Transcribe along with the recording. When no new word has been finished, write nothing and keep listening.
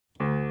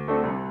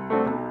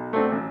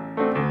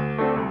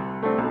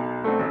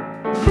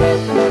I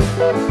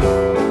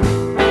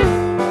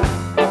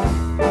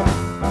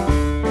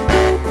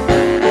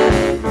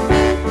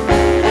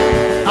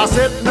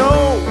said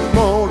no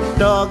more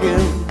dogging,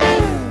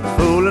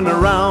 fooling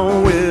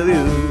around with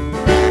you.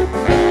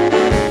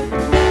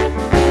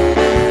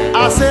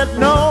 I said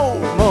no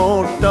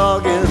more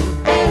dogging,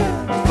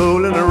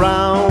 fooling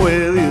around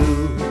with you.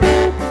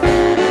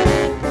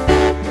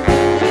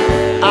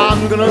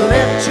 I'm gonna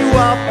let you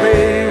out,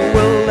 babe.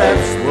 Well,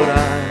 that's what I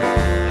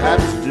had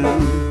to do.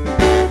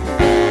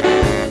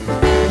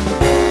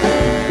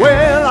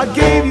 Well, I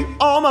gave you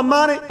all my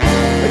money,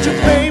 but you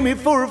pay me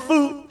for a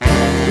fool.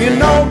 You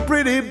know,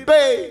 pretty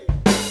babe,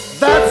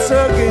 that's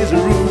against the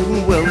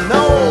rule. Well,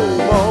 no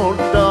more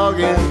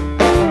dogging,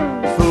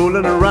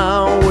 fooling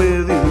around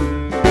with you.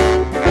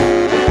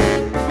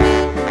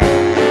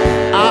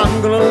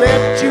 I'm gonna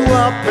let you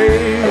out,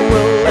 babe.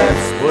 Well,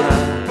 that's what I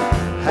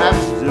have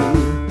to do.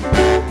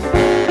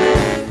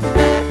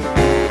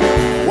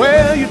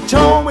 Well, you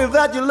told me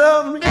that you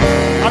loved me.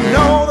 I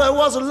know that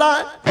was a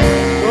lie.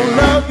 Gonna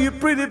love you,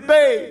 pretty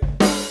babe,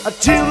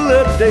 until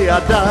the day I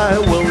die.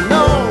 Well,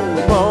 no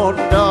more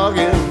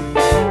dogging,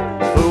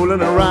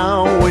 fooling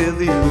around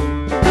with you.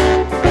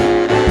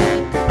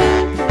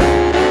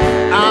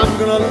 I'm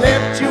gonna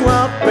let you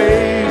out,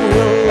 babe.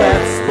 Well,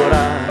 that's what I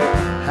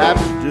have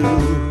to do.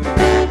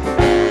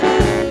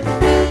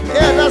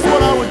 Yeah, that's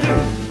what I would do.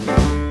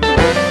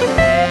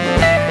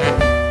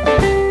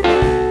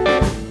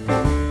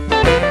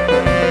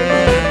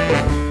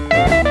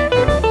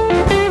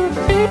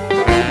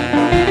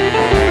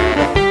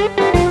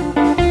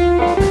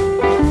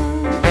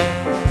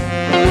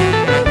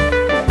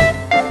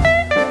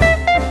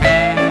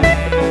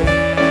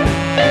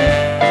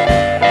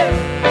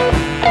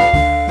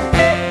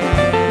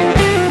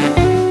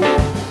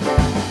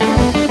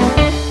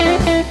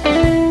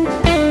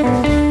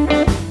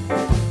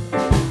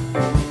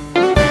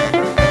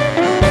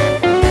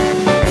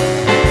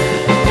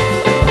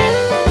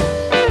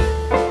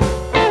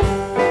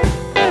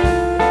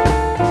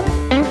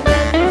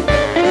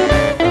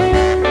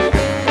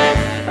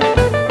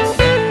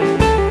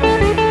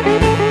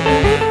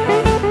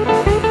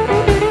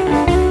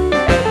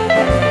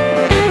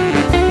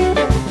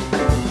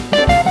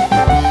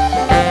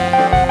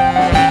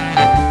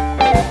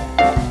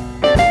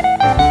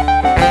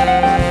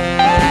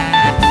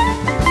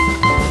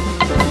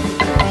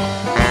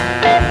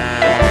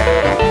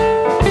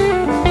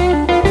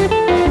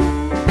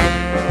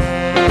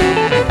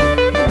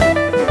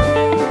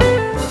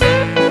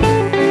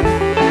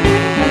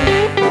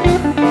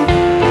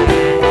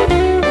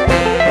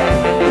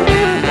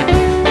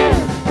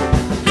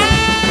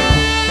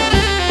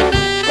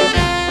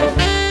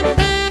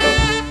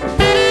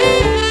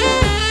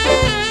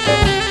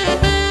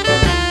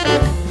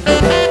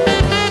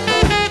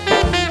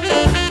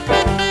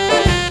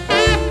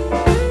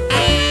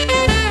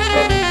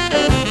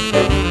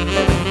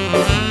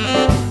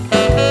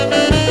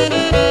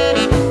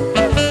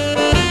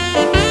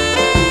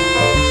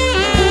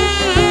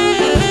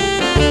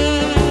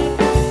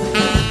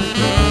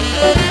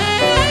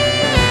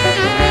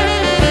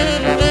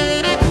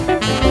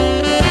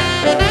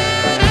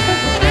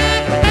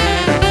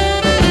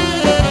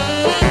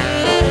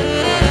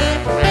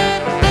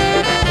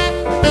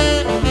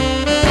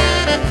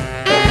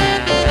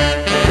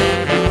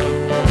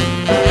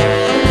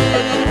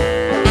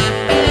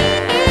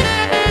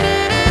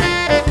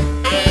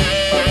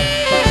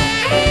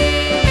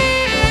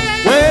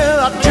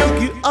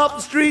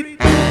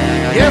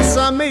 Yes,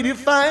 I made it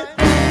fine.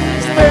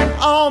 Spent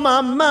all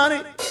my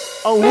money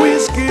on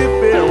whiskey,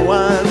 beer, and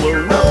wine.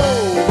 Well, no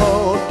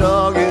more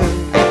dogging,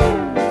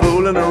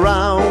 fooling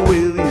around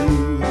with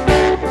you.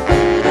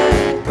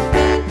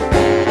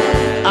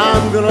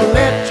 I'm gonna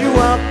let you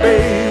out,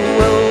 babe.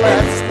 Well,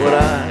 that's what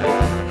I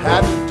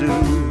had to do.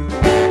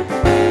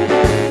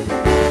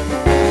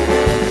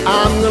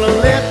 I'm gonna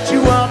let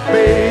you out,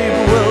 babe.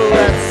 Well,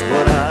 that's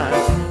what I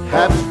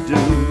have to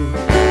do.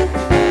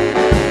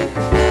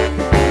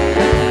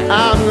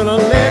 I'm gonna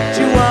let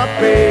you out,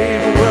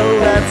 babe. Well,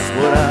 that's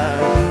what I